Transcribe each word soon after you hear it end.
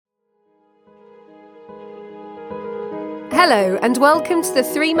Hello and welcome to the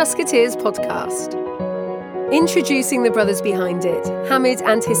Three Musketeers podcast. Introducing the brothers behind it, Hamid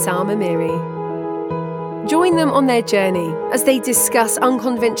and Hissam Amiri. Join them on their journey as they discuss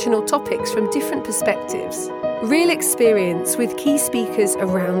unconventional topics from different perspectives. Real experience with key speakers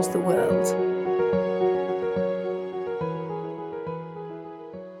around the world.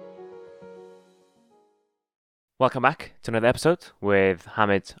 Welcome back to another episode with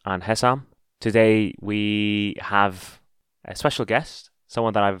Hamid and Hissam. Today we have a special guest,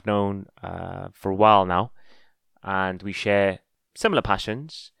 someone that I've known for a while now, and we share similar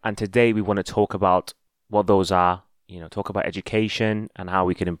passions. And today we want to talk about what those are, talk about education and how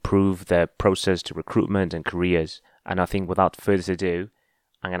we can improve the process to recruitment and careers. And I think without further ado,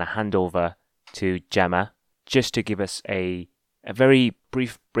 I'm going to hand over to Gemma just to give us a very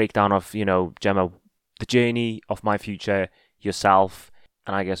brief breakdown of, Gemma, the journey of My Future, yourself,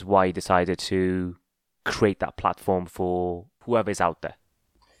 and I guess why you decided to create that platform for whoever is out there.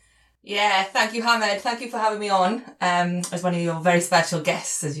 Yeah, thank you, Hamid. Thank you for having me on as one of your very special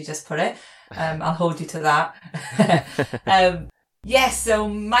guests, as you just put it. I'll hold you to that. So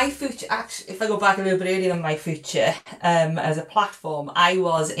My Future, actually, if I go back a little bit earlier than My Future, as a platform, I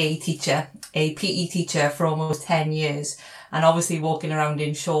was a teacher, a PE teacher for almost 10 years. And obviously walking around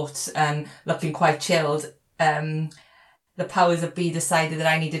in shorts and looking quite chilled, the powers that be decided that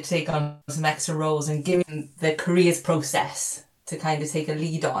I needed to take on some extra roles and given the careers process to kind of take a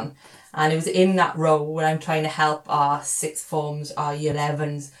lead on. And it was in that role where I'm trying to help our sixth forms, our year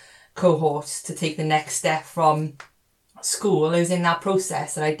 11s cohorts to take the next step from school. It was in that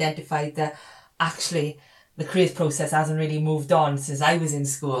process that I identified that actually the careers process hasn't really moved on since I was in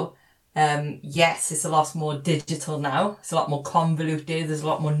school. Yes, it's a lot more digital now. It's a lot more convoluted. There's a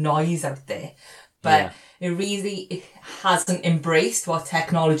lot more noise out there. But it really hasn't embraced what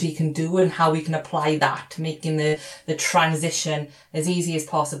technology can do and how we can apply that, making the transition as easy as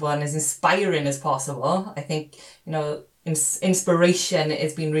possible and as inspiring as possible. I think, inspiration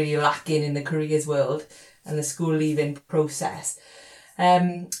has been really lacking in the careers world and the school leaving process.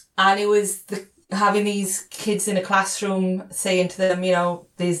 And it was having these kids in a classroom saying to them,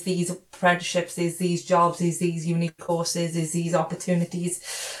 there's these apprenticeships, there's these jobs, there's these unique courses, there's these opportunities,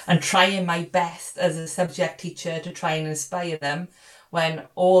 and trying my best as a subject teacher to try and inspire them when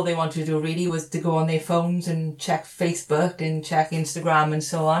all they wanted to do really was to go on their phones and check Facebook and check Instagram and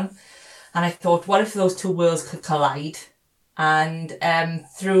so on. And I thought, what if those two worlds could collide? And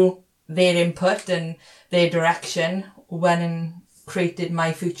through their input and their direction, went and created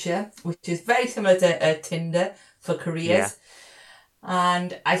My Future, which is very similar to Tinder for careers. Yeah.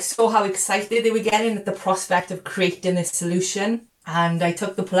 And I saw how excited they were getting at the prospect of creating this solution. And I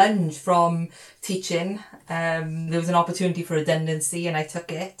took the plunge from teaching. There was an opportunity for redundancy and I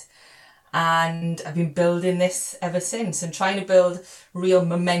took it. And I've been building this ever since and trying to build real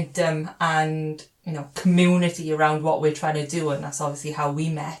momentum and, community around what we're trying to do. And that's obviously how we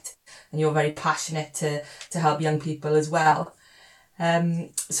met. And you're very passionate to help young people as well.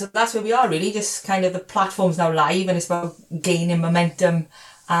 So that's where we are really, just kind of the platform's now live and it's about gaining momentum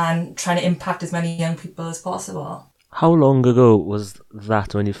and trying to impact as many young people as possible. How long ago was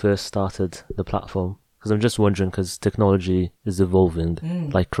that when you first started the platform? Because I'm just wondering, because technology is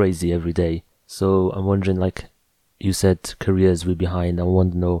evolving like crazy every day. So I'm wondering, like you said, careers were behind. I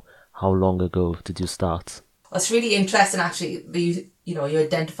want to know, how long ago did you start? Well, it's really interesting actually. You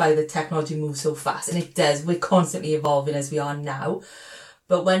identify that technology moves so fast, and it does. We're constantly evolving as we are now.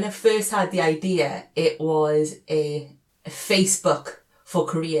 But when I first had the idea, it was a Facebook for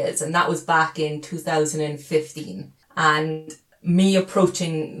careers, and that was back in 2015. And me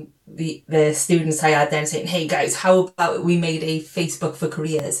approaching the students I had then saying, hey guys, how about we made a Facebook for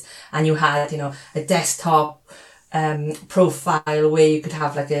careers? And you had, a desktop profile where you could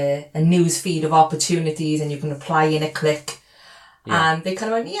have like a news feed of opportunities and you can apply in a click. Yeah. And they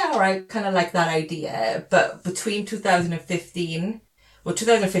kind of went, yeah, all right, kind of like that idea. But between 2015 we're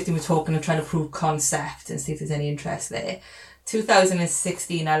talking and trying to prove concept and see if there's any interest there.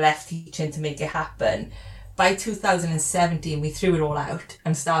 2016, I left teaching to make it happen. By 2017, we threw it all out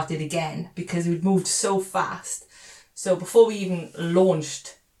and started again because we'd moved so fast. So before we even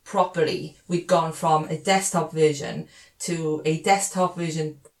launched properly, we'd gone from a desktop version to a desktop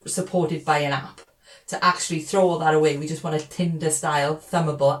version supported by an app. To actually throw all that away, we just want a Tinder-style,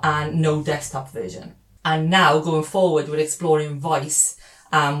 thumbable, and no desktop version. And now, going forward, we're exploring voice,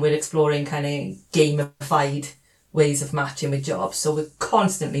 and we're exploring kind of gamified ways of matching with jobs. So we're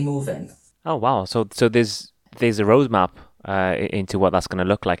constantly moving. Oh wow! So there's a roadmap into what that's going to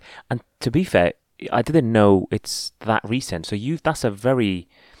look like. And to be fair, I didn't know it's that recent. So that's a very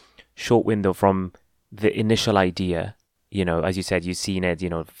short window from the initial idea you know, as you said, you've seen it, you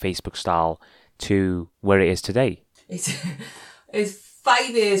know, Facebook style to where it is today? It's 5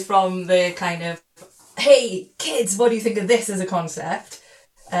 years from the kind of, hey, kids, what do you think of this as a concept,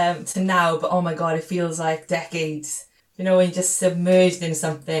 to now, but oh my God, it feels like decades. You know, when you're just submerged in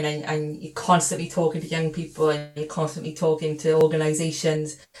something and you're constantly talking to young people and you're constantly talking to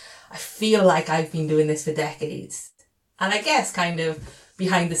organisations. I feel like I've been doing this for decades. And I guess kind of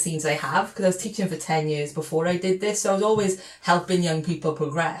behind the scenes I have, because I was teaching for 10 years before I did this. So I was always helping young people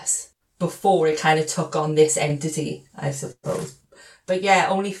progress before it kind of took on this entity, I suppose. But yeah,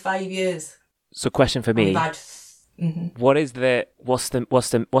 only 5 years. So question for me, what's the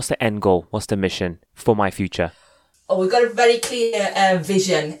end goal? What's the mission for My Future? Oh, we've got a very clear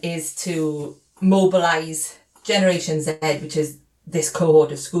vision, is to mobilise Generation Z, which is this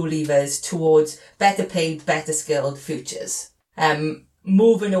cohort of school leavers, towards better paid, better skilled futures.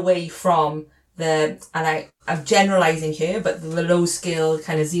 Moving away from I'm generalising here, but the low skilled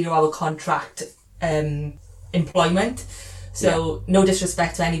kind of 0-hour contract employment. So no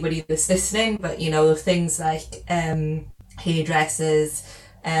disrespect to anybody that's listening, but you know, things like hairdressers,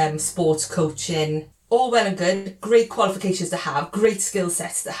 sports coaching, all well and good, great qualifications to have, great skill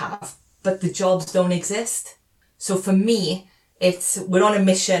sets to have, but the jobs don't exist. So for me, we're on a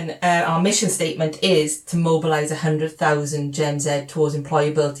mission. Our mission statement is to mobilise 100,000 Gen Z towards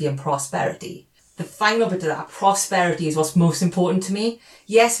employability and prosperity. The final bit of that, prosperity, is what's most important to me.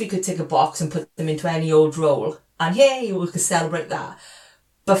 Yes, we could tick a box and put them into any old role, and yay, we could celebrate that.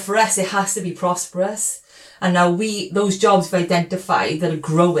 But for us, it has to be prosperous. And now those jobs we've identified that are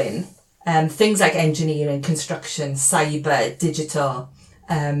growing, things like engineering, construction, cyber, digital.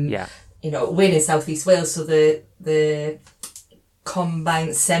 You know, we're in South East Wales, so the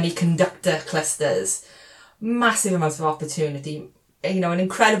combined semiconductor clusters, massive amounts of opportunity. You know, an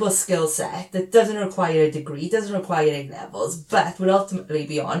incredible skill set that doesn't require a degree, doesn't require A levels, but will ultimately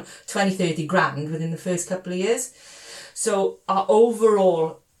be on 20, 30 grand within the first couple of years. So our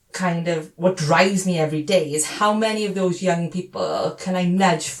overall kind of what drives me every day is how many of those young people can I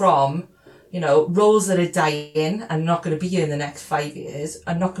nudge from, you know, roles that are dying and not going to be here in the next 5 years,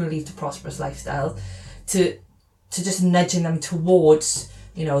 and not going to lead to prosperous lifestyle, to just nudging them towards,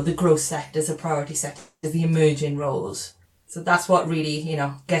 you know, the growth sectors, the priority sectors, the emerging roles. So that's what really, you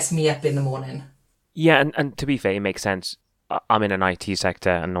know, gets me up in the morning. Yeah, and to be fair, it makes sense. I'm in an IT sector,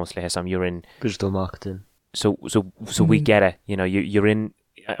 and obviously, Hessam, you're in digital marketing. So we get it. You know, you're in.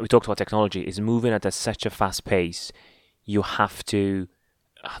 We talked about technology. It's moving at such a fast pace. You have to,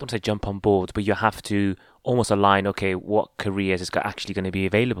 I don't say jump on board, but you have to almost align. Okay, what careers is actually going to be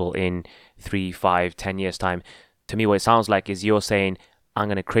available in 3, 5, 10 years time? To me, what it sounds like is you're saying, I'm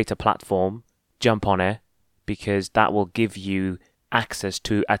going to create a platform, jump on it, because that will give you access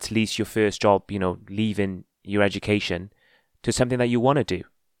to at least your first job, you know, leaving your education, to something that you want to do.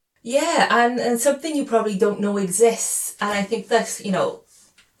 Yeah, and something you probably don't know exists. And I think that's, you know,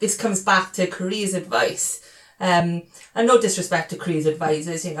 this comes back to careers advice. And no disrespect to careers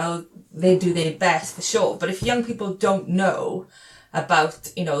advisors, you know, they do their best for sure. But if young people don't know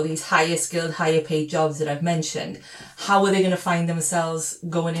about, you know, these higher skilled, higher paid jobs that I've mentioned, how are they going to find themselves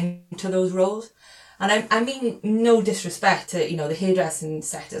going into those roles? And I mean no disrespect to, you know, the hairdressing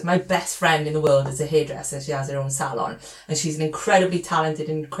sectors. My best friend in the world is a hairdresser. She has her own salon, and she's an incredibly talented,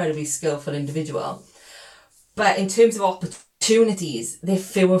 incredibly skillful individual. But in terms of opportunities, they're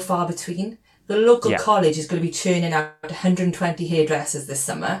few and far between. The local college is going to be churning out 120 hairdressers this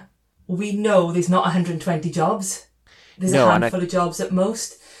summer. We know there's not 120 jobs. There's a handful of jobs at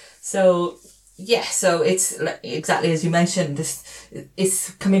most. So, yeah, so it's exactly as you mentioned,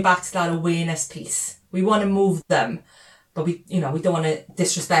 it's coming back to that awareness piece. We want to move them, but we don't want to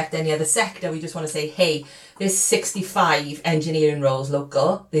disrespect any other sector. We just want to say, hey, there's 65 engineering roles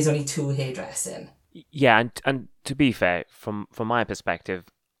local. There's only 2 hairdressing. Yeah, and to be fair, from my perspective,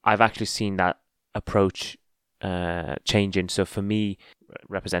 I've actually seen that approach changing. So for me,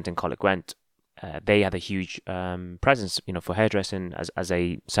 representing Coleg Gwent, they had a huge presence, you know, for hairdressing as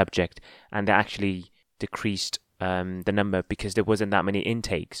a subject, and they actually decreased the number because there wasn't that many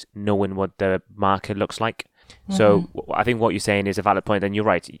intakes, knowing what the market looks like. Mm-hmm. So I think what you're saying is a valid point, and you're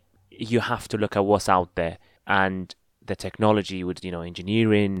right. You have to look at what's out there, and the technology with, you know,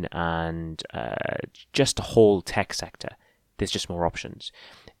 engineering and just the whole tech sector. There's just more options.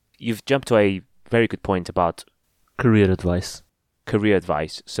 You've jumped to a very good point about career advice.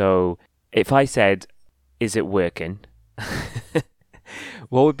 So if I said, is it working?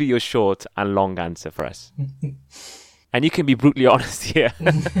 What would be your short and long answer for us? And you can be brutally honest here.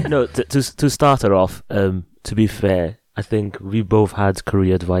 No, to start it off, to be fair, I think we both had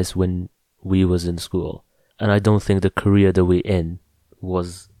career advice when we was in school. and I don't think the career that we're in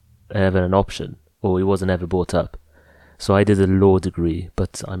was ever an option, or it wasn't ever brought up. So I did a law degree,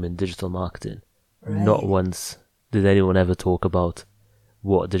 but I'm in digital marketing. Right. Not once did anyone ever talk about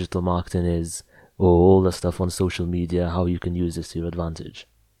what digital marketing is, or all the stuff on social media, how you can use this to your advantage.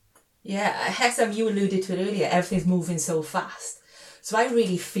 Yeah, Hesam, you alluded to it earlier, everything's moving so fast. So I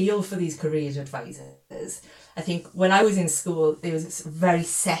really feel for these careers advisors. I think when I was in school, there was this very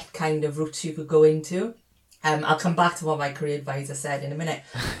set kind of routes you could go into. I'll come back to what my career advisor said in a minute.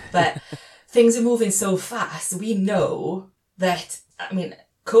 But things are moving so fast. We know that, I mean,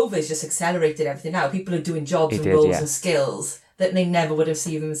 COVID's just accelerated everything now. People are doing jobs and roles and skills that they never would have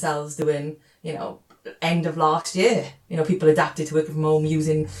seen themselves doing, you know, end of last year. You know, people adapted to working from home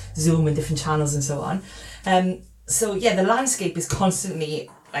using Zoom and different channels and so on. So yeah, the landscape is constantly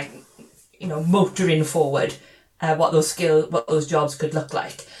like, you know, motoring forward what those jobs could look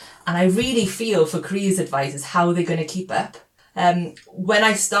like. And I really feel for careers advisors how they're going to keep up. When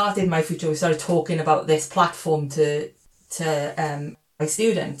I started My Future, we started talking about this platform to my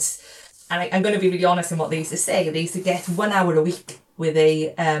students. And I'm going to be really honest in what they used to say. They used to get 1 hour a week with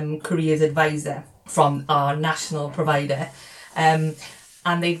a careers advisor from our national provider.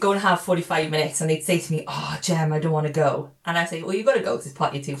 And they'd go and have 45 minutes and they'd say to me, "Oh, Jem, I don't want to go." And I'd say, "Well, you've got to go because it's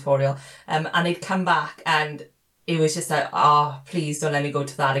part of your tutorial." And they'd come back and it was just like, "Oh, please don't let me go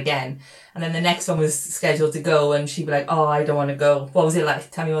to that again." And then the next one was scheduled to go and she'd be like, "Oh, I don't want to go. What was it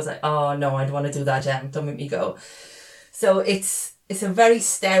like? Tell me." I was like, "Oh, no, I don't want to do that, Jem. Don't make me go." So it's a very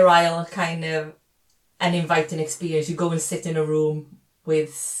sterile kind of uninviting experience. You go and sit in a room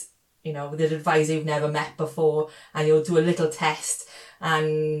with, you know, with an advisor you've never met before, and you'll do a little test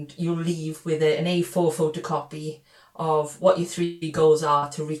and you'll leave with an A4 photocopy of what your 3 goals are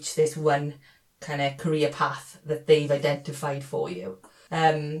to reach this one kind of career path that they've identified for you.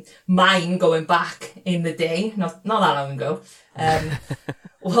 Mine, going back in the day, not that long ago,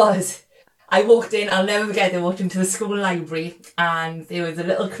 was I walked in, I'll never forget, I walked into the school library and there was a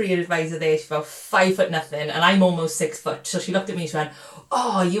little career advisor there. She's about 5 foot nothing and I'm almost 6 foot. So she looked at me and she went,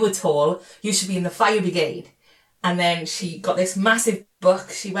 "Oh, you were tall. You should be in the fire brigade." And then she got this massive book.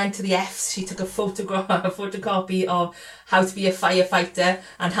 She went to the F's. She took a photocopy of how to be a firefighter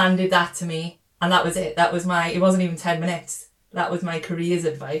and handed that to me. And that was it. It wasn't even 10 minutes. That was my careers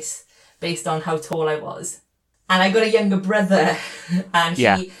advice based on how tall I was. And I got a younger brother and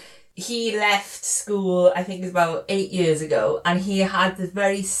he left school, I think it was about 8 years ago. And he had this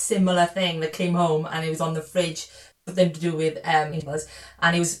very similar thing that came home and it was on the fridge. Something to do with and it was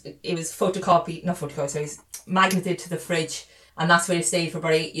magneted to the fridge, and that's where it stayed for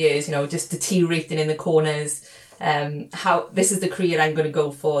about 8 years, you know, just deteriorating in the corners. How this is the career I'm going to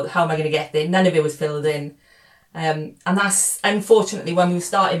go for, how am I going to get there? None of it was filled in, and that's unfortunately when we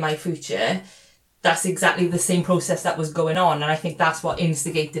started My Future, that's exactly the same process that was going on, and I think that's what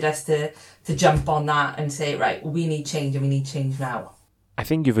instigated us to jump on that and say, right, we need change and we need change now. I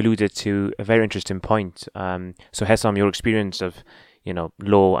think you've alluded to a very interesting point. So Hesam, your experience of, you know,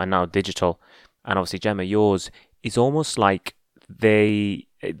 law and now digital, and obviously Gemma, yours, is almost like the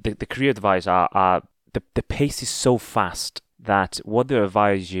career advice are the pace is so fast that what they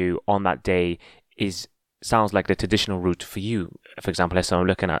advise you on that day sounds like the traditional route for you. For example, Hesam, I'm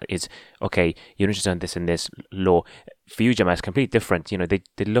looking at is, okay, you're interested in this and this law. For you, Gemma, it's completely different. You know,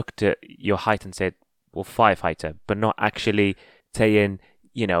 they looked at your height and said, well, firefighter, but not actually saying,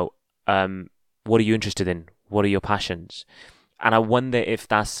 you know, what are you interested in? What are your passions? And I wonder if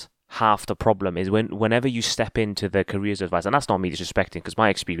that's half the problem, is whenever you step into the careers advice, and that's not me disrespecting, because my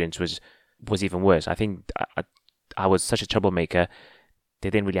experience was even worse. I think I was such a troublemaker, they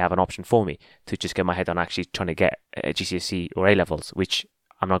didn't really have an option for me to just get my head on actually trying to get a GCSE or A-levels, which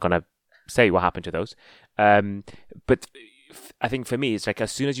I'm not going to say what happened to those. But I think for me, it's like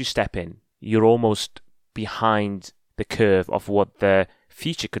as soon as you step in, you're almost behind the curve of what the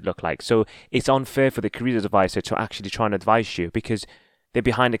future could look like. So it's unfair for the careers advisor to actually try and advise you because they're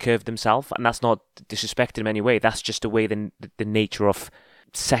behind the curve themselves, and that's not disrespecting them in any way. That's just the way the nature of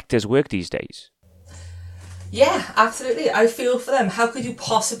sectors work these days. Yeah, absolutely. I feel for them. How could you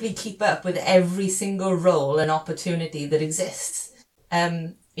possibly keep up with every single role and opportunity that exists?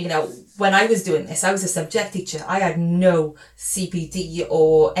 You know, when I was doing this, I was a subject teacher. I had no CPD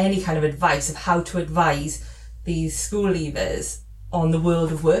or any kind of advice of how to advise these school leavers on the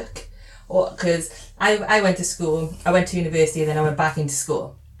world of work. Because I went to school, I went to university, and then I went back into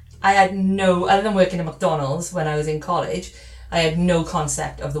school. I had no, other than working at McDonald's when I was in college, I had no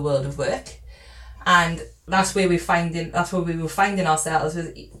concept of the world of work. And that's where we were finding ourselves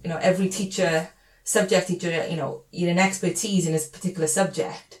with, you know, every teacher, subject teacher, you know, you're an expertise in a particular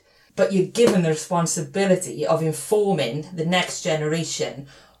subject, but you're given the responsibility of informing the next generation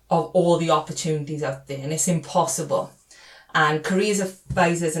of all the opportunities out there, and it's impossible. And careers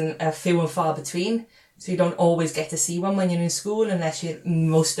advisors are few and far between, so you don't always get to see one when you're in school unless you're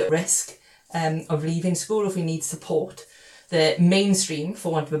most at risk of leaving school or if you need support. The mainstream,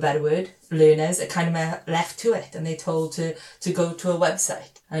 for want of a better word, learners are kind of left to it, and they're told to go to a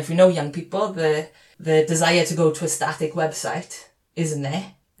website. And if you know young people, the desire to go to a static website isn't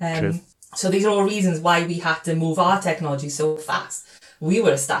there. True. So these are all reasons why we had to move our technology so fast. We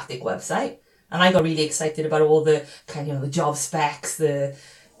were a static website, and I got really excited about all the the job specs, the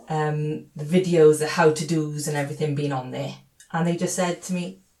videos, the how-to-dos and everything being on there. And they just said to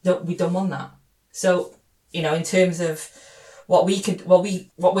me, we don't want that. So, in terms of what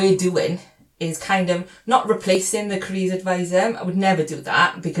we're doing is kind of not replacing the careers advisor. I would never do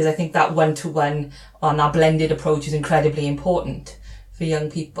that, because I think that one-to-one on our blended approach is incredibly important for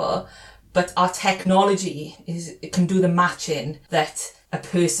young people. But our technology it can do the matching that a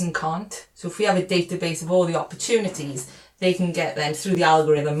person can't. So if we have a database of all the opportunities, they can get then through the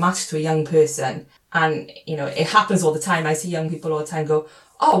algorithm matched to a young person. And, it happens all the time. I see young people all the time go,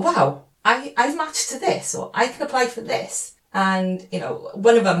 oh, wow, I've matched to this, or I can apply for this. And,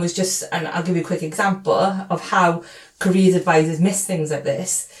 one of them was just, and I'll give you a quick example of how careers advisors miss things like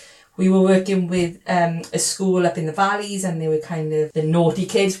this. We were working with a school up in the valleys, and they were kind of the naughty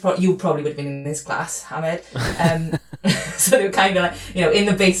kids. You probably would have been in this class, Hamid. So they were kind of like, in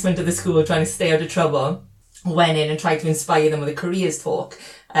the basement of the school trying to stay out of trouble. Went in and tried to inspire them with a careers talk.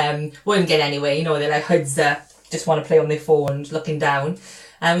 Wouldn't get anywhere, they're like hoods up, just want to play on their phones, looking down.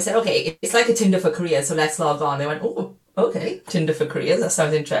 And we said, okay, it's like a Tinder for careers, so let's log on. They went, oh, okay, Tinder for careers, that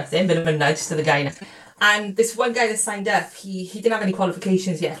sounds interesting. Bit of a nudge to the guy. And this one guy that signed up, he didn't have any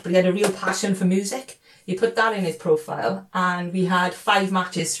qualifications yet, but he had a real passion for music. He put that in his profile, and we had 5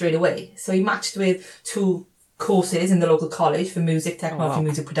 matches straight away. So he matched with 2 courses in the local college for music technology,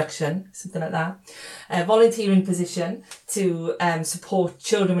 music production, something like that. A volunteering position to support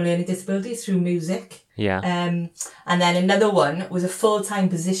children with learning disabilities through music. Yeah. And then another one was a full-time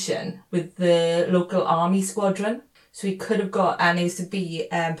position with the local army squadron. So he could have got, and he was to be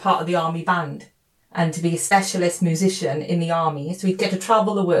part of the army band and to be a specialist musician in the army. So he'd get to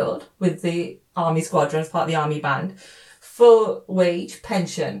travel the world with the army squadron as part of the army band. Full wage,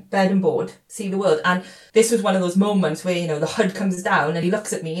 pension, bed and board, see the world. And this was one of those moments where, the HUD comes down and he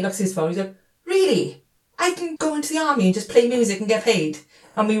looks at me, he looks at his phone, he's like, really? I can go into the army and just play music and get paid?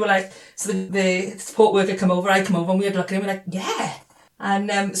 And we were like, so the support worker come over, I come over, and we had a look at him, we're like, yeah.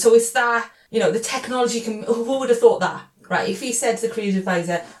 And so it's that, the technology can, who would have thought that, right? If he said to the careers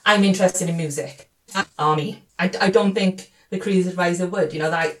advisor, I'm interested in music, army, I don't think the careers advisor would,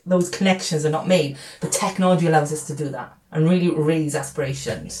 that those connections are not made, but technology allows us to do that and really raise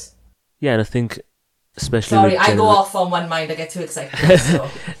aspirations. Yeah, and I think especially Sorry, I go off on one mind, I get too excited. So.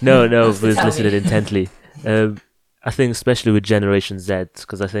 No, I was listening intently. I think especially with Generation Z,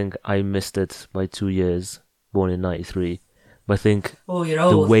 because I think I missed it by 2 years, born in 93. But I think you're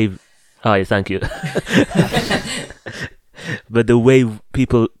old. the way... Oh, yeah, thank you. But the way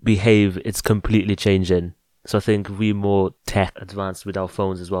people behave, it's completely changing. So I think we're more tech advanced with our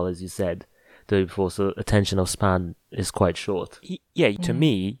phones as well, as you said the day before. So attention span is quite short. Yeah, to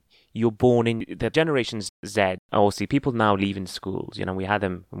me, you're born in the Generation Z. Obviously, people now leaving schools. We had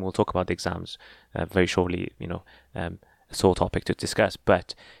them, and we'll talk about the exams very shortly. A sore topic to discuss.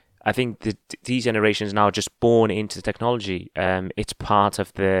 But I think that these generations now are just born into the technology. It's part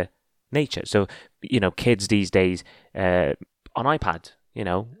of the nature. So kids these days on iPad.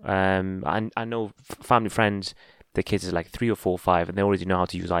 And I know family friends, the kids are like 3 or 4 or 5, and they already know how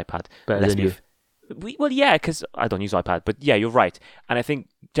to use iPad. Better than you. Well, yeah, because I don't use iPad, but yeah, you're right. And I think,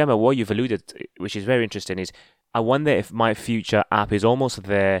 Gemma, what you've alluded to, which is very interesting, is I wonder if my future app is almost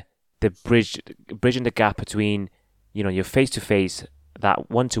the bridging the gap between, your face-to-face, that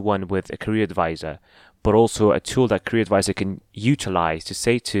one-to-one with a career advisor, but also a tool that career advisor can utilize to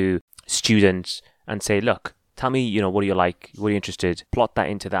say to students and say, look, tell me, what do you like? What are you interested? Plot that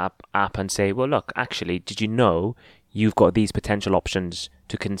into that app and say, well, look, actually, did you know you've got these potential options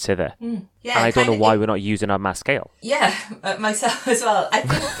to consider? Yeah, and I don't know why we're not using our mass scale. Yeah, myself as well. I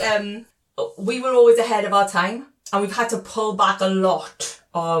think we were always ahead of our time, and we've had to pull back a lot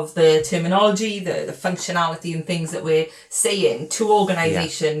of the terminology, the functionality and things that we're saying to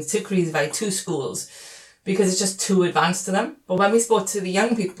organisations, to careers advisors, to schools, because it's just too advanced to them. But when we spoke to the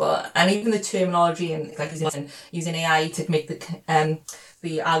young people, and even the terminology and like using AI to make the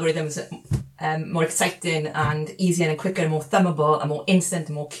algorithms more exciting and easier and quicker and more thumbable and more instant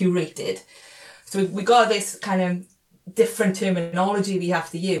and more curated. So we got this kind of different terminology we have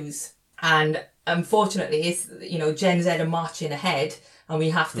to use. And unfortunately, it's, you know, Gen Z are marching ahead, and we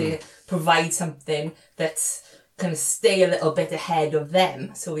have to provide something that's kind of stay a little bit ahead of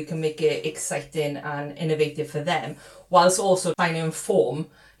them so we can make it exciting and innovative for them, whilst also trying to inform,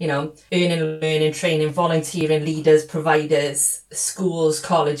 you know, earning, learning, training, volunteering leaders, providers, schools,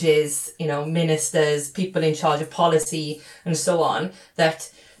 colleges, you know, ministers, people in charge of policy and so on,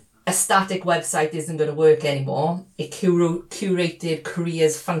 that a static website isn't going to work anymore. A curated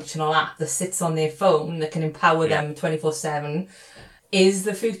careers functional app that sits on their phone that can empower them 24/7 is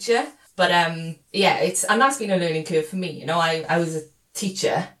the future. But and that's been a learning curve for me. You know, I was a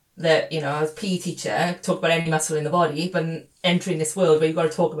teacher that, you know, I was a PE teacher, talk about any muscle in the body, but entering this world where you've got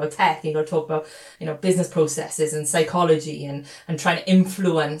to talk about tech, you've got to talk about, you know, business processes and psychology and trying to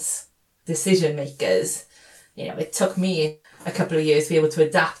influence decision makers. You know, it took me a couple of years to be able to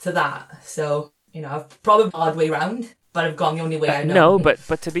adapt to that. So, you know, I've probably the hard way round, but I've gone the only way I know. No, but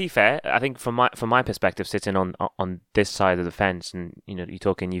to be fair, I think from my perspective, sitting on this side of the fence, and you know, you're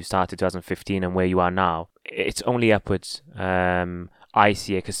talking, you started 2015 and where you are now, it's only upwards. I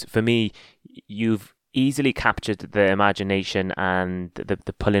see it, because for me, you've easily captured the imagination and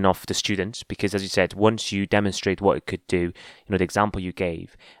the pulling off the students, because as you said, once you demonstrate what it could do, you know, the example you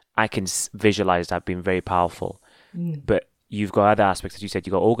gave, I can visualize that being very powerful. But you've got other aspects, as you said,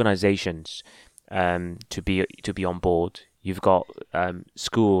 you've got organizations to be on board. You've got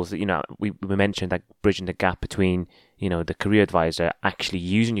schools that, you know, we mentioned, like bridging the gap between, you know, the career advisor actually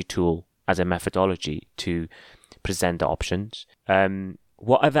using your tool as a methodology to present the options.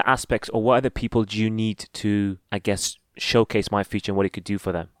 What other aspects or what other people do you need to, I guess, showcase My Future and what it could do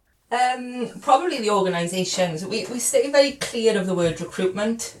for them? Probably the organisations. We stay very clear of the word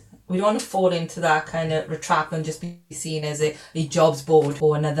recruitment. We don't want to fall into that kind of trap and just be seen as a jobs board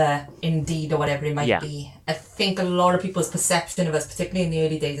or another Indeed or whatever it might be. I think a lot of people's perception of us, particularly in the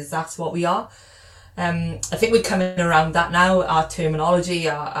early days, is that's what we are. I think we're coming around that now. Our terminology,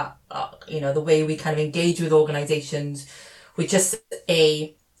 our you know, the way we kind of engage with organisations, we're just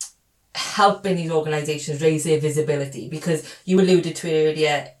helping these organisations raise their visibility, because you alluded to it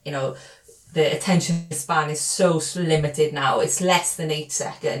earlier, you know, the attention span is so limited now. It's less than 8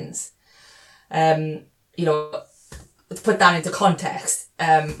 seconds. You know, to put that into context,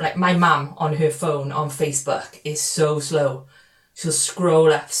 like my mum on her phone on Facebook is so slow. She'll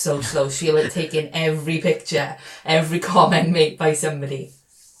scroll up so slow. She'll take in every picture, every comment made by somebody.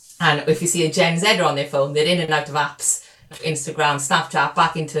 And if you see a Gen Zer on their phone, they're in and out of apps, Instagram, Snapchat,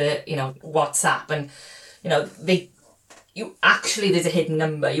 back into, you know, WhatsApp. And, you know, there's a hidden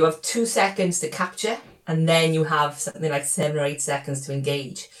number. You have 2 seconds to capture, and then you have something like 7 or 8 seconds to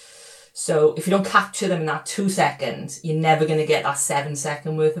engage. So if you don't capture them in that 2 seconds, you're never going to get that 7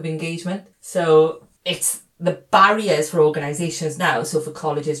 second worth of engagement. So it's the barriers for organisations now, so for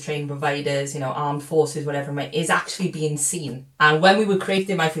colleges, training providers, you know, armed forces, whatever, is actually being seen. And when we were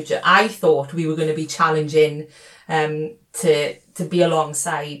creating My Future, I thought we were going to be challenging to be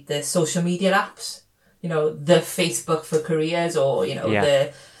alongside the social media apps, you know, the Facebook for careers, or, you know,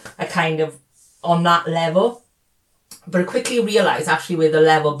 a kind of on that level. But I quickly realised actually we're the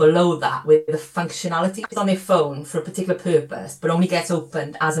level below that, where the functionality is on their phone for a particular purpose, but only gets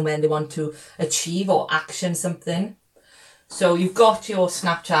opened as and when they want to achieve or action something. So you've got your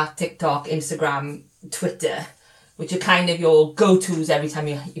Snapchat, TikTok, Instagram, Twitter, which are kind of your go-tos every time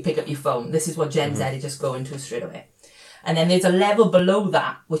you pick up your phone. This is what Gen Z is just going to straight away. And then there's a level below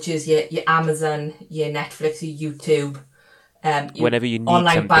that, which is your Amazon, your Netflix, your YouTube. Whenever you need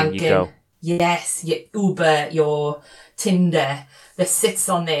online something, banking. you go. Yes, your Uber, your Tinder, that sits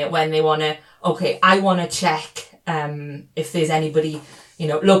on there when they want to, okay, I want to check if there's anybody, you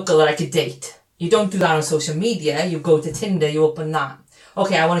know, local that I could date. You don't do that on social media. You go to Tinder, you open that.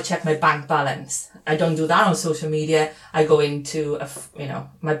 Okay, I want to check my bank balance. I don't do that on social media. I go into,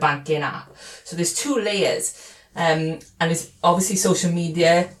 my banking app. So there's 2 layers. And it's obviously social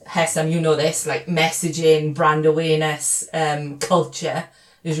media, Hesam, you know this, like messaging, brand awareness, culture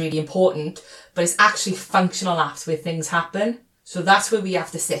is really important, but it's actually functional apps where things happen. So that's where we have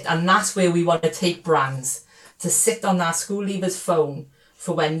to sit, and that's where we want to take brands to sit on that school leaver's phone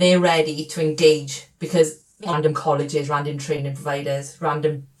for when they're ready to engage, because random colleges, random training providers,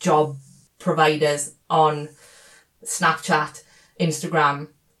 random job providers on Snapchat, Instagram,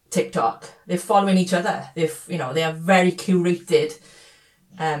 TikTok, they're following each other. They have very curated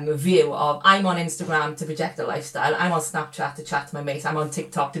view of, I'm on Instagram to project a lifestyle, I'm on Snapchat to chat to my mates, I'm on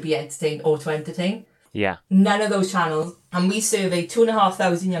TikTok to be entertained or to entertain. Yeah. None of those channels. And we surveyed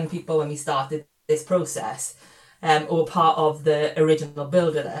 2,500 young people when we started this process. who were part of the original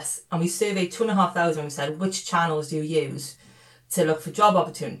build of this. And we surveyed 2,500 and we said, which channels do you use to look for job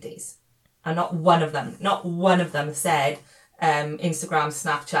opportunities? And not one of them said Instagram,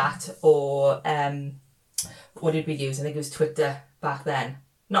 Snapchat, or what did we use? I think it was Twitter back then.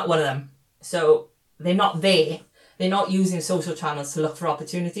 Not one of them. So they're not there. They're not using social channels to look for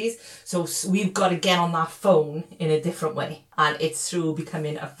opportunities. So we've got to get on that phone in a different way. And it's through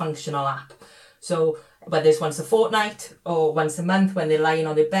becoming a functional app. So whether it's once a fortnight or once a month when they're lying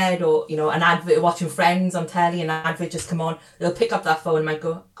on their bed, or, you know, an advert, watching Friends on telly, and an advert just come on, they'll pick up that phone and might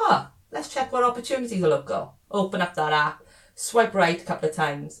go, let's check what opportunities will go. Open up that app, swipe right a couple of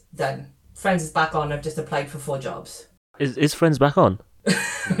times, done. Friends is back on, I've just applied for 4 jobs. Is Friends back on?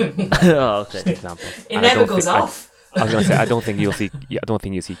 Oh, okay. Example. It never goes off. I was going to say, I don't think you'll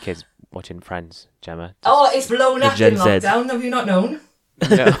see kids watching Friends, Gemma. It's blown up in lockdown. Have you not known?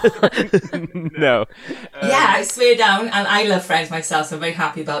 No. No. Yeah, I swear down, and I love Friends myself, so I'm very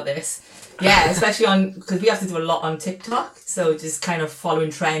happy about this. Yeah, especially because we have to do a lot on TikTok, so just kind of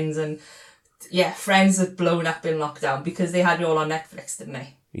following trends, and yeah, Friends have blown up in lockdown because they had it all on Netflix, didn't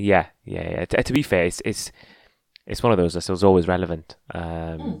they? Yeah. To be fair, it's one of those that was always relevant.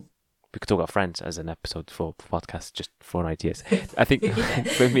 We could talk about Friends as an episode for podcast, just for ideas. I think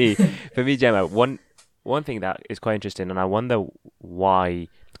for me, Gemma, one thing that is quite interesting, and I wonder why,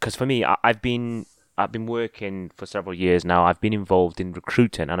 because for me, I've been working for several years now. I've been involved in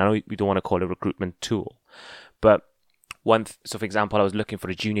recruiting, and I know we don't want to call it a recruitment tool, but so for example, I was looking for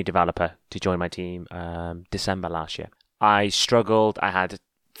a junior developer to join my team December last year. I struggled. I had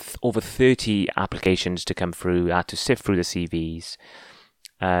over 30 applications to come through. I had to sift through the CVs,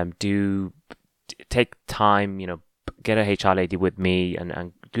 take time, get a HR lady with me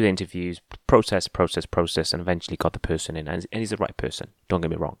and do the interviews, process, and eventually got the person in. And he's the right person, don't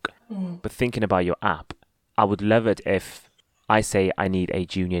get me wrong. But thinking about your app, I would love it if I say I need a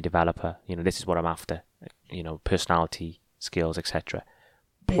junior developer. This is what I'm after. Personality, skills, etc.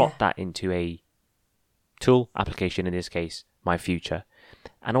 Plot that into a tool application, in this case, My Future.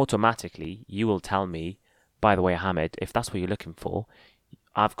 And automatically, you will tell me, by the way, Hamid, if that's what you're looking for,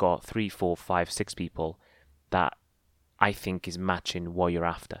 I've got 3, 4, 5, 6 people that I think is matching what you're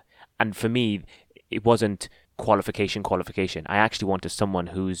after. And for me, it wasn't qualification. I actually wanted someone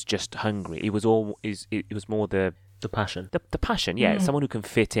who's just hungry. It was more the passion. The passion, yeah. Someone who can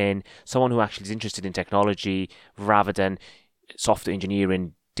fit in, someone who actually is interested in technology rather than software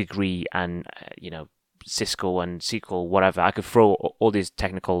engineering degree and, Cisco and SQL, whatever. I could throw all these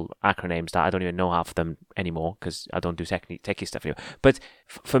technical acronyms that I don't even know half of them anymore because I don't do techie stuff anymore. But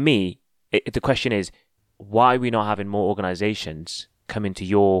for me, the question is, why are we not having more organizations come into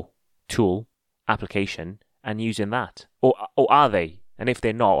your tool application and using that? Or are they? And if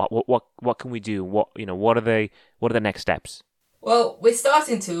they're not, what can we do? What are the next steps? Well, we're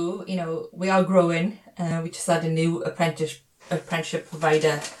starting to, we are growing. We just had a new apprenticeship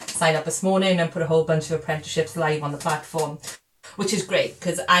provider sign up this morning and put a whole bunch of apprenticeships live on the platform, which is great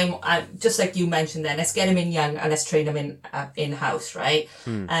because I'm just like you mentioned then, let's get them in young and let's train them in-house, right?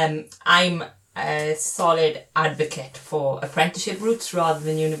 I'm a solid advocate for apprenticeship routes rather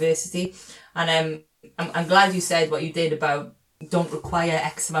than university, and I'm glad you said what you did about don't require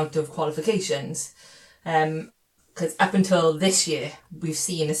X amount of qualifications, because up until this year we've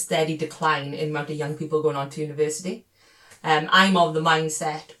seen a steady decline in the amount of young people going on to university. I'm of the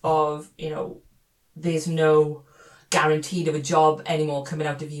mindset of, there's no guaranteed of a job anymore coming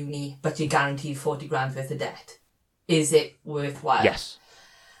out of uni, but you're guaranteed 40 grand worth of debt. Is it worthwhile? Yes.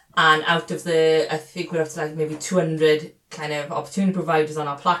 And out of I think we're up to maybe 200 kind of opportunity providers on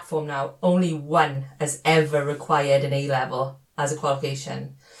our platform now, only one has ever required an A-level as a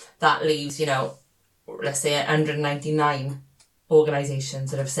qualification. That leaves, let's say 199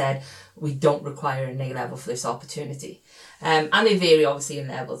 organisations that have said, we don't require an A-level for this opportunity. And they vary obviously in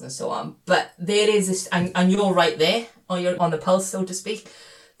levels and so on. But there is this, and you're right there, or you're on the pulse, so to speak.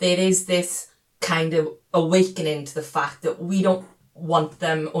 There is this kind of awakening to the fact that we don't want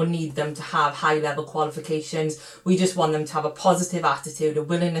them or need them to have high level qualifications. We just want them to have a positive attitude, a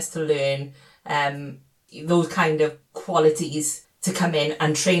willingness to learn, those kind of qualities to come in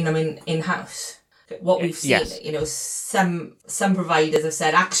and train them in-house. What we've seen, yes. Some providers have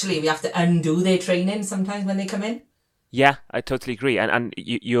said, actually, we have to undo their training sometimes when they come in. Yeah, I totally agree. And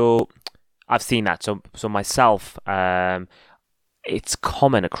I've seen that. So myself, it's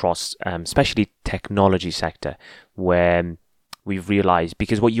common across, especially technology sector, where we've realized,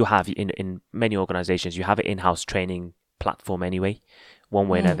 because what you have in many organizations, you have an in-house training platform anyway, one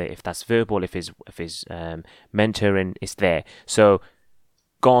way or another. If that's verbal, if it's mentoring, it's there. So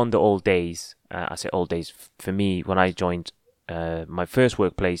gone the old days. I say old days for me. When I joined my first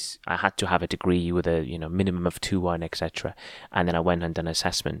workplace, I had to have a degree with a minimum of 2-1, etc. And then I went and done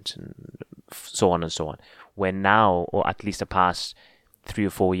assessment and so on and so on. Where now, or at least the past 3 or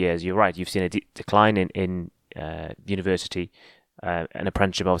 4 years, you're right. You've seen a decline in university. An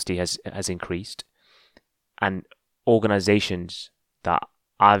apprenticeship obviously has increased, and organisations that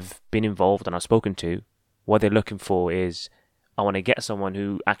I've been involved and I've spoken to, what they're looking for is, I want to get someone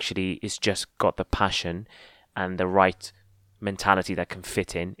who actually is just got the passion and the right mentality that can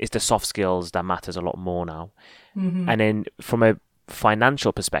fit in. It's the soft skills that matters a lot more now. Mm-hmm. And then from a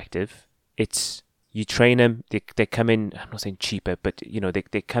financial perspective, it's you train them, they come in, I'm not saying cheaper, but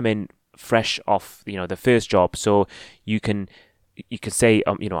they come in fresh off the first job, so you can say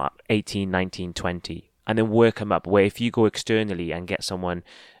 18, 19, 20, and then work them up. Where if you go externally and get someone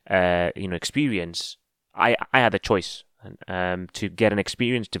experience, I had a choice to get an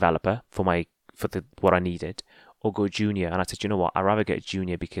experienced developer for what I needed, or go junior. And I said, you know what, I'd rather get a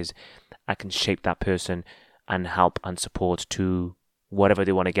junior because I can shape that person and help and support to whatever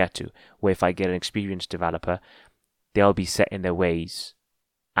they want to get to. Where if I get an experienced developer, they'll be set in their ways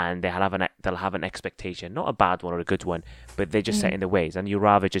and they'll have an expectation, not a bad one or a good one, but they're just set in their ways. And you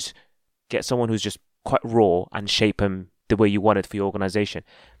rather just get someone who's just quite raw and shape them the way you want it for your organization.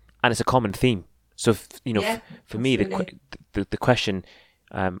 And it's a common theme. So, for me, the question,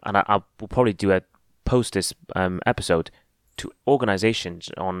 and I will probably post this episode to organizations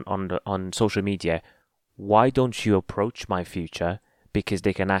on social media. Why don't you approach My Future? Because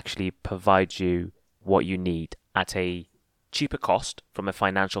they can actually provide you what you need at a cheaper cost from a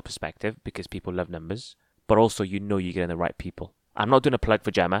financial perspective, because people love numbers, but also you're getting the right people. I'm not doing a plug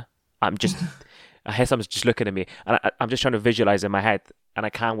for Gemma. I'm just looking at me, and I'm just trying to visualize in my head, and I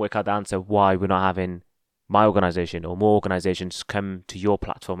can't work out the answer why we're not having my organization or more organizations come to your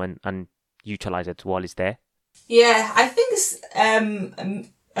platform and utilize it while it's there. Yeah, I think it's,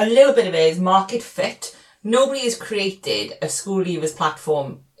 a little bit of it is market fit. Nobody has created a school leavers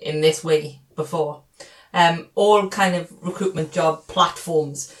platform in this way before. All kind of recruitment job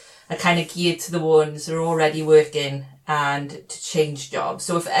platforms are kind of geared to the ones who are already working and to change jobs.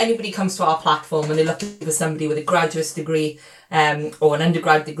 So if anybody comes to our platform and they're looking for somebody with a graduate degree or an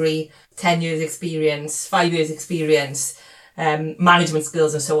undergrad degree, 10 years experience, 5 years experience, management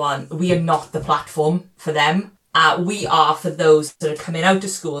skills and so on, we are not the platform for them. We are for those that are coming out of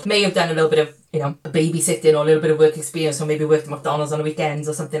school, may have done a little bit of, babysitting or a little bit of work experience, or maybe worked at McDonald's on the weekends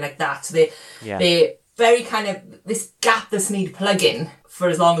or something like that. So they're very kind of this gap that's need plugging for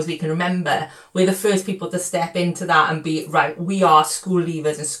as long as we can remember. We're the first people to step into that and be, right, we are school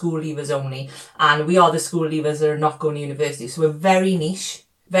leavers and school leavers only. And we are the school leavers that are not going to university. So we're very niche.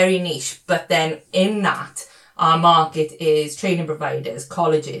 But then in that, our market is training providers,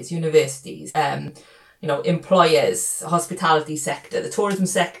 colleges, universities, employers, hospitality sector, the tourism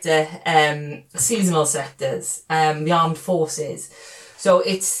sector, seasonal sectors, the armed forces. So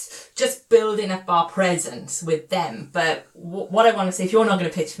it's just building up our presence with them. But what I want to say, if you're not going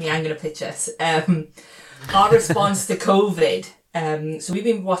to pitch me, I'm going to pitch us. Our response to COVID. So we've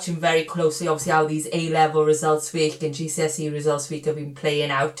been watching very closely, obviously, how these A-level results week and GCSE results week have been playing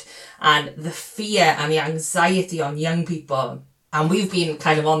out, and the fear and the anxiety on young people. And we've been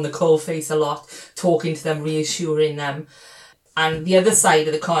kind of on the cold face a lot, talking to them, reassuring them. And the other side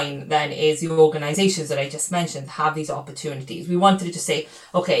of the coin then is the organisations that I just mentioned have these opportunities. We wanted to just say,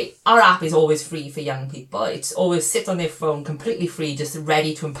 okay, our app is always free for young people. It's always sit on their phone, completely free, just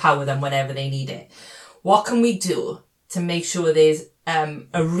ready to empower them whenever they need it. What can we do to make sure there's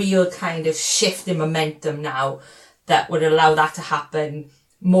a real kind of shift in momentum now that would allow that to happen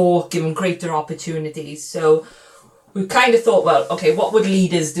more, give them greater opportunities? So we kind of thought, well, okay, what would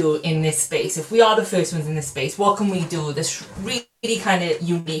leaders do in this space? If we are the first ones in this space, what can we do that's really kind of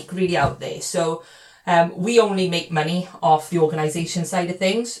unique, really out there? So we only make money off the organisation side of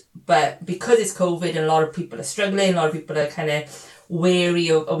things, but because it's COVID and a lot of people are struggling, a lot of people are kind of wary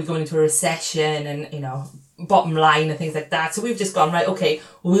of, are we going into a recession and, bottom line and things like that. So we've just gone, right, okay,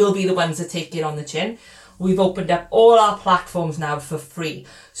 we'll be the ones that take it on the chin. We've opened up all our platforms now for free.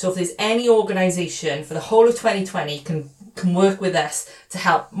 So if there's any organisation for the whole of 2020 can work with us to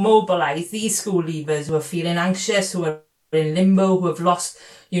help mobilise these school leavers who are feeling anxious, who are in limbo, who have lost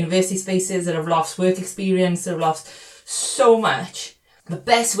university spaces, that have lost work experience, that have lost so much, the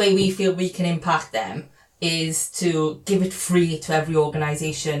best way we feel we can impact them is to give it free to every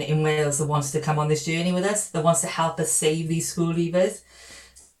organisation in Wales that wants to come on this journey with us, that wants to help us save these school leavers.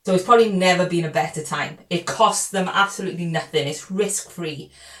 So it's probably never been a better time. It costs them absolutely nothing. It's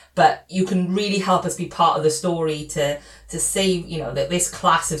risk-free. But you can really help us be part of the story to save, you know, that this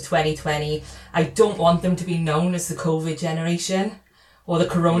class of 2020. I don't want them to be known as the COVID generation or the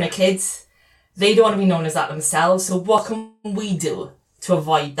Corona kids. They don't want to be known as that themselves. So what can we do to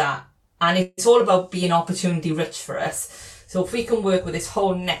avoid that? And it's all about being opportunity rich for us. So if we can work with this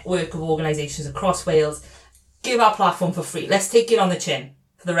whole network of organisations across Wales, give our platform for free. Let's take it on the chin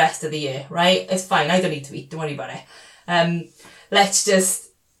for the rest of the year, right? It's fine. I don't need to eat. Don't worry about it. Let's just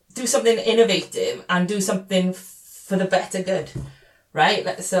do something innovative and do something for the better good,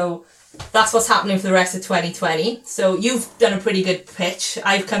 right? So that's what's happening for the rest of 2020. So you've done a pretty good pitch.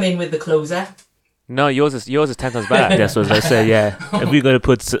 I've come in with the closer. No, yours is 10 times better. That's what I say. Yeah, if we're gonna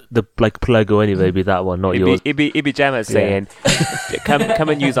put the plug or anyway, it'd be that one, not yours. It'd be Gemma saying, come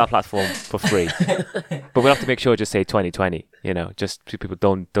and use our platform for free. But we'll have to make sure just say 2020. You know, just so people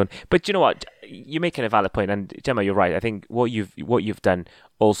don't. But you know what? You're making a valid point, and Gemma, you're right. I think what you've done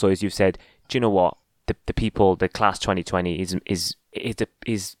also is you've said, do you know what? The people, the class 2020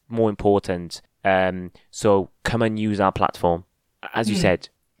 is more important. So come and use our platform. As you said,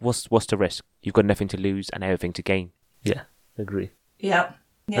 what's the risk? You've got nothing to lose and everything to gain. Yeah, agree. Yeah.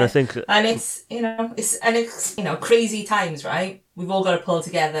 And I think, and it's crazy times, right? We've all got to pull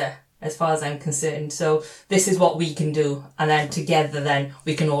together, as far as I'm concerned. So this is what we can do, and then together, then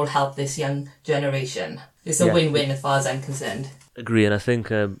we can all help this young generation. It's a win-win, as far as I'm concerned. Agree, and I think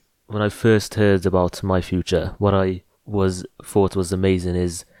when I first heard about My Future, what I thought was amazing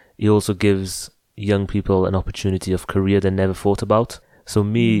is he also gives young people an opportunity of career they never thought about. So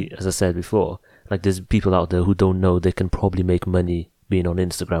me, as I said before, like there's people out there who don't know they can probably make money being on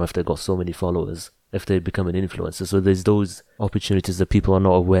Instagram if they've got so many followers, if they become an influencer. So there's those opportunities that people are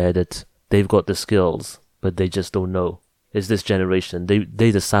not aware that they've got the skills, but they just don't know. It's this generation. They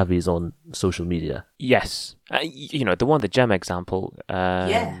the savvies on social media. Yes. The Gemma example,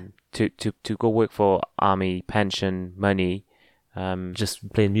 to go work for army, pension, money,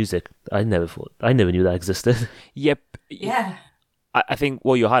 just playing music. I never knew that existed. Yep. Yeah. I think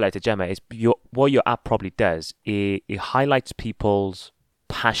what you highlighted, Gemma, is what your app probably does. It highlights people's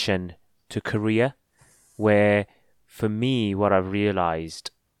passion to career, where for me, what I've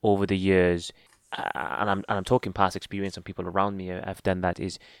realised over the years, and I'm talking past experience and people around me have done that,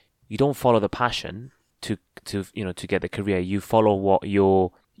 is you don't follow the passion to get the career. You follow what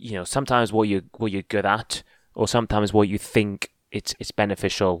you're, sometimes what you're good at, or sometimes what you think it's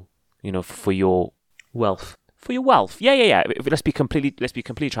beneficial, for your wealth. For your wealth, yeah. Let's be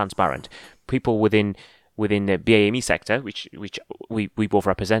completely transparent. People within the BAME sector, which we both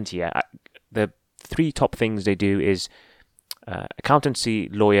represent here, the three top things they do is accountancy,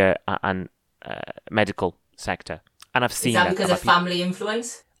 lawyer, and medical sector. And I've seen that because of family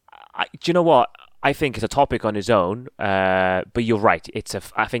influence. Do you know what? I think it's a topic on its own. But you're right.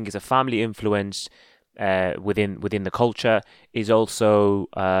 I think it's a family influence. Within the culture is also.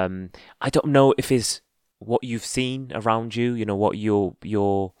 I don't know if it's what you've seen around you, what your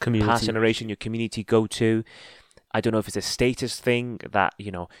past generation, your community go to. I don't know if it's a status thing that,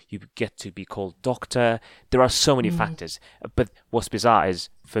 you get to be called doctor. There are so many factors. But what's bizarre is,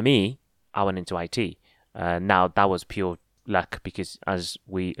 for me, I went into IT. Now, that was pure luck because, as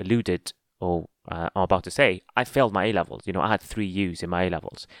we alluded, or I'm about to say, I failed my A-levels. I had 3 U's in my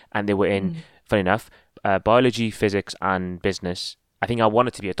A-levels. And they were in, funny enough, biology, physics, and business. I think I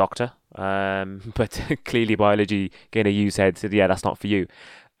wanted to be a doctor, but clearly biology getting a U said, yeah, that's not for you.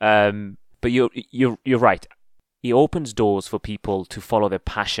 But you're right. It opens doors for people to follow their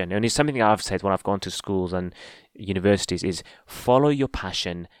passion. And it's something I've said when I've gone to schools and universities is follow your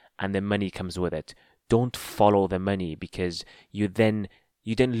passion and the money comes with it. Don't follow the money because you then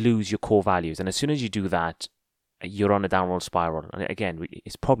lose your core values. And as soon as you do that, you're on a downward spiral. And again,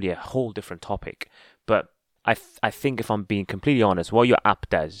 it's probably a whole different topic. But I think if I'm being completely honest, what your app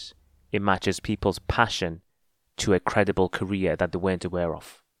does, it matches people's passion to a credible career that they weren't aware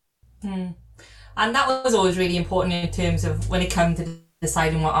of. And that was always really important in terms of when it comes to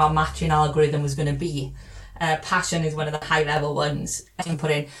deciding what our matching algorithm was going to be. Passion is one of the high level ones. I can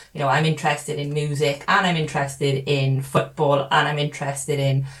put in, I'm interested in music and I'm interested in football and I'm interested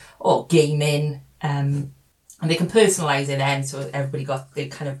in gaming. And they can personalise it then, so everybody got the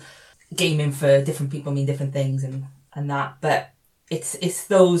kind of gaming for different people mean different things and that. But it's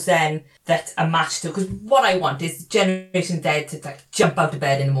those then that are matched to, because what I want is Generation Z to jump out of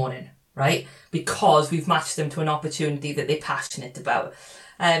bed in the morning, right? Because we've matched them to an opportunity that they're passionate about.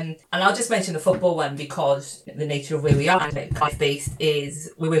 And I'll just mention the football one because the nature of where we are Cardiff-based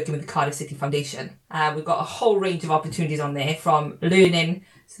is we're working with the Cardiff City Foundation. We've got a whole range of opportunities on there, from learning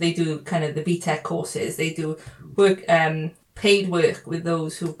So they do kind of the BTEC courses. They do work, paid work with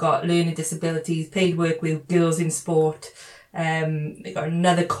those who've got learning disabilities, paid work with girls in sport. They got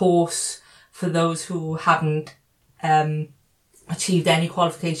another course for those who haven't achieved any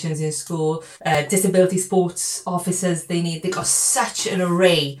qualifications in school. Disability sports officers, they got such an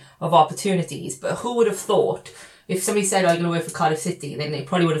array of opportunities. But who would have thought, if somebody said, I'm going to work for Cardiff City, then they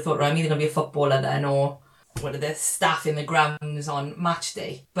probably would have thought, right, I'm either going to be a footballer then, or one of the staff in the grounds on match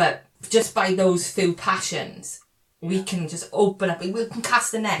day. But just by those few passions, we can just open up, we can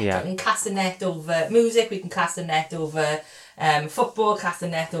cast a net. Yeah. We can cast a net over music, we can cast a net over football, cast a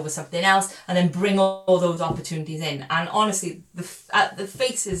net over something else, and then bring all those opportunities in. And honestly, the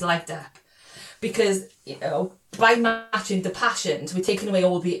faces light up, because, you know, by matching the passions, we're taking away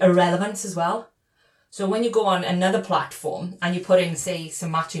all the irrelevance as well. So when you go on another platform and you put in, say,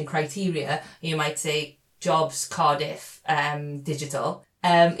 some matching criteria, you might say jobs, Cardiff, digital.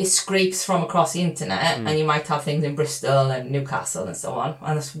 It scrapes from across the internet, and you might have things in Bristol and Newcastle and so on.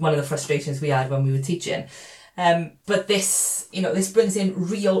 And that's one of the frustrations we had when we were teaching. But this, you know, this brings in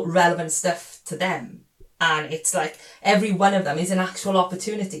real relevant stuff to them. And it's like every one of them is an actual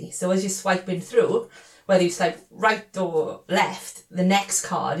opportunity. So as you're swiping through, whether you swipe right or left, the next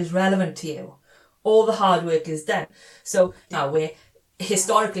card is relevant to you. All the hard work is done. So now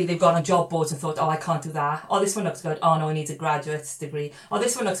historically they've gone on job boards and thought, oh, I can't do that. Oh, this one looks good. Oh no, it needs a graduate's degree. Oh,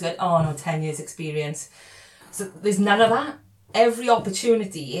 this one looks good. Oh no, 10 years experience. So there's none of that. Every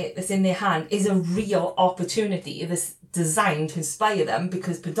opportunity that's in their hand is a real opportunity that's designed to inspire them,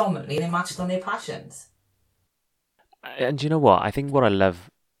 because predominantly they're matched on their passions. And you know what? I think what I love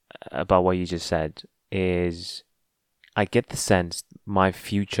about what you just said is I get the sense My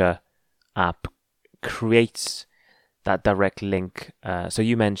Future app creates that direct link. So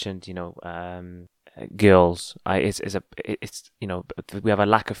you mentioned, you know, girls. It's you know, we have a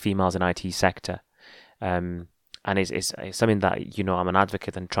lack of females in IT sector, and it's something that, you know, I'm an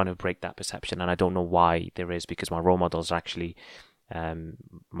advocate and trying to break that perception. And I don't know why there is, because my role models are actually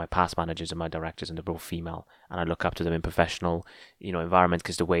my past managers and my directors, and they're both female, and I look up to them in professional, you know, environment,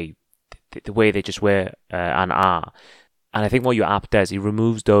 because the way they just were and are. And I think what your app does, it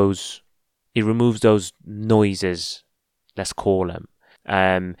removes those noises, let's call them.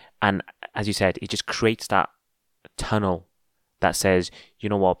 And as you said, it just creates that tunnel that says, you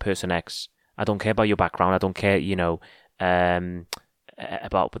know what, person X, I don't care about your background. I don't care, you know,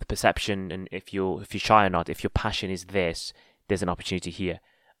 about the perception, and if you're shy or not. If your passion is this, there's an opportunity here.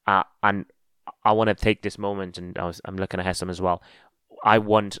 And I want to take this moment, and I'm looking at Hesam as well. I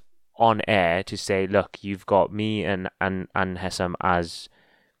want on air to say, look, you've got me and Hesam as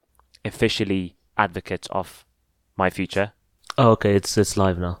officially advocates of My Future. Oh, okay, it's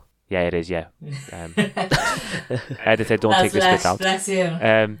live now. Yeah, it is, yeah. Editor, don't take this bit out. Bless you.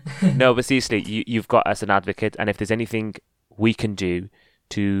 No, but seriously, you've got us an advocate, and if there's anything we can do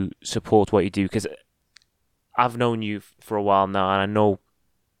to support what you do, because I've known you for a while now, and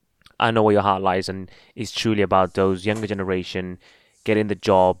I know where your heart lies, and it's truly about those younger generation getting the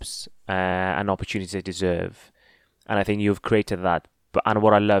jobs and opportunities they deserve. And I think you've created that. And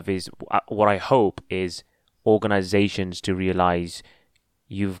what I love is, what I hope is organizations to realize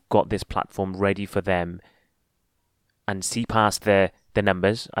you've got this platform ready for them, and see past the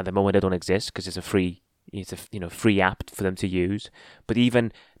numbers. At the moment, they don't exist because it's a free app for them to use. But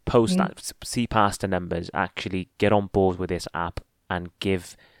even post that, see past the numbers, actually get on board with this app and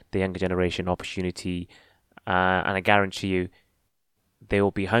give the younger generation opportunity. And I guarantee you, they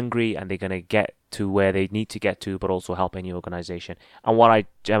will be hungry, and they're going to get to where they need to get to, but also help any organization. And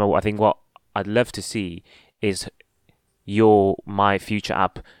Gemma, I think what I'd love to see is your My Future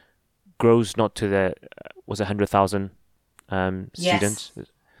app grows not to the 100,000 students,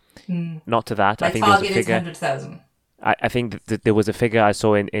 not to that. My I think there was a target is figure. 100,000. I think that there was a figure I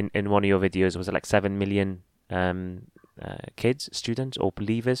saw in one of your videos. Was it like 7 million kids, students, or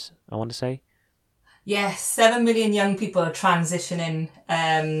believers? I want to say. Yes, 7 million young people are transitioning,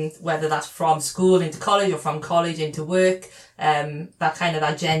 whether that's from school into college or from college into work.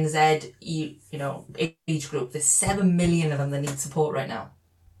 That Gen Z, age group. There's 7 million of them that need support right now.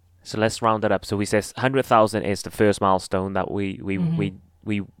 So let's round it up. So we say 100,000 is the first milestone that we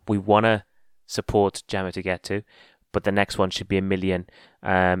want to support Gemma to get to, but the next one should be 1 million,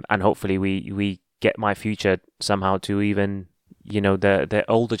 and hopefully we get My Future somehow to even, the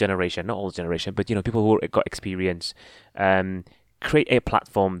older generation, not older generation, but people who got experience, create a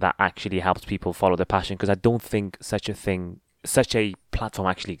platform that actually helps people follow their passion, because I don't think such a platform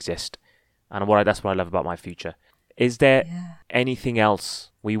actually exists. And that's what I love about My Future. Is there anything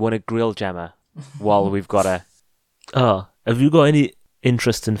else we want to grill Gemma while we've got her? Have you got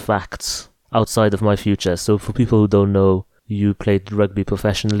interesting facts outside of my future. So for people who don't know, you played rugby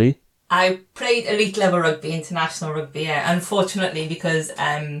professionally. I played elite level rugby, international rugby, yeah. Unfortunately, because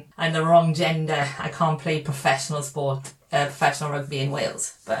I'm the wrong gender, I can't play professional rugby in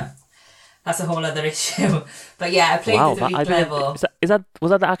Wales. But that's a whole other issue. But yeah, I played at elite level. Was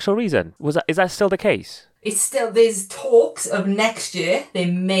that the actual reason? Is that still the case? It's still, there's talks of next year,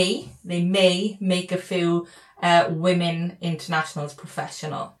 they may make a few women internationals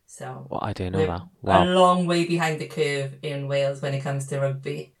professional. So I didn't know that. Wow. A long way behind the curve in Wales when it comes to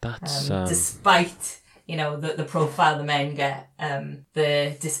rugby. That's despite the profile the men get,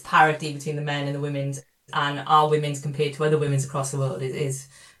 the disparity between the men and the women's and our women's compared to other women's across the world is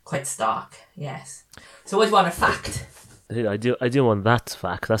quite stark. Yes. So what do you want, a fact? I do want that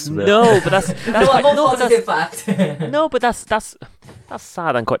fact. That's positive fact. No, but that's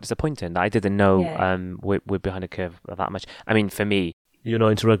sad and quite disappointing. I didn't know we're behind the curve that much. I mean, for me, you're not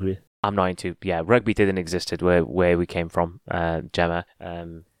into rugby. I'm not into. Yeah, rugby didn't exist where we came from, Gemma.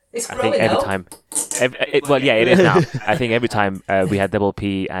 It's I growing think every though. time. It is now. I think every time we had double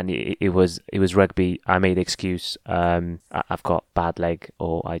P and it was rugby, I made the excuse. I've got bad leg,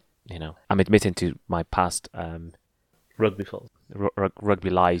 or I'm admitting to my past. Rugby fault.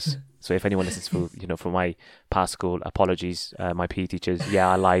 Rugby lies. So if anyone listens from my past school, apologies, my PE teachers. Yeah,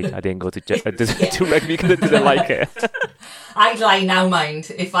 I lied. I didn't go to rugby because I didn't like it. I'd lie now,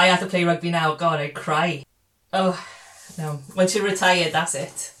 mind. If I had to play rugby now, God, I'd cry. Oh, no. Once you're retired, that's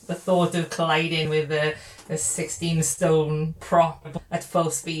it. The thought of colliding with a 16-stone prop at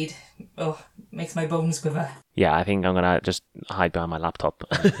full speed, makes my bones quiver. Yeah, I think I'm going to just hide behind my laptop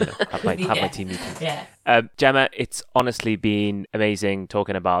and have my team meeting. Yeah. Gemma, it's honestly been amazing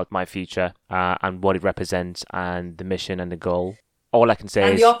talking about my future and what it represents and the mission and the goal. All I can say is...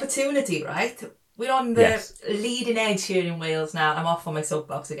 And the opportunity, right? We're on the leading edge here in Wales now. I'm off on my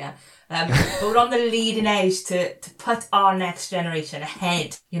soapbox again. But we're on the leading edge to put our next generation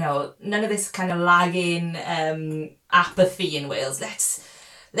ahead. None of this kind of lagging apathy in Wales.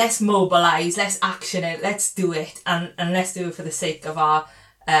 Let's mobilise, let's action it, let's do it, and let's do it for the sake of our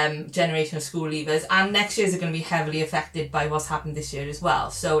generation of school leavers. And next year's are going to be heavily affected by what's happened this year as well.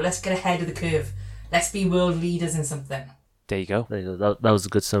 So let's get ahead of the curve. Let's be world leaders in something. There you go. That was a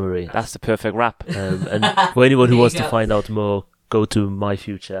good summary. That's the perfect wrap. And for anyone who wants to find out more, go to My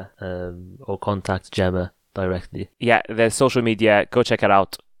Future or contact Gemma directly. Yeah, there's social media. Go check it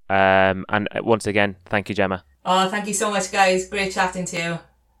out. And once again, thank you, Gemma. Oh, thank you so much, guys. Great chatting to you.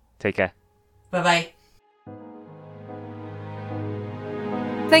 Take care. Bye-bye.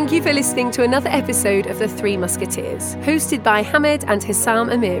 Thank you for listening to another episode of The Three Musketeers, hosted by Hamed and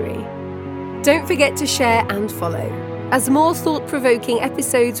Hissam Amiri. Don't forget to share and follow, as more thought-provoking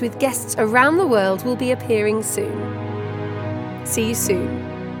episodes with guests around the world will be appearing soon. See you soon.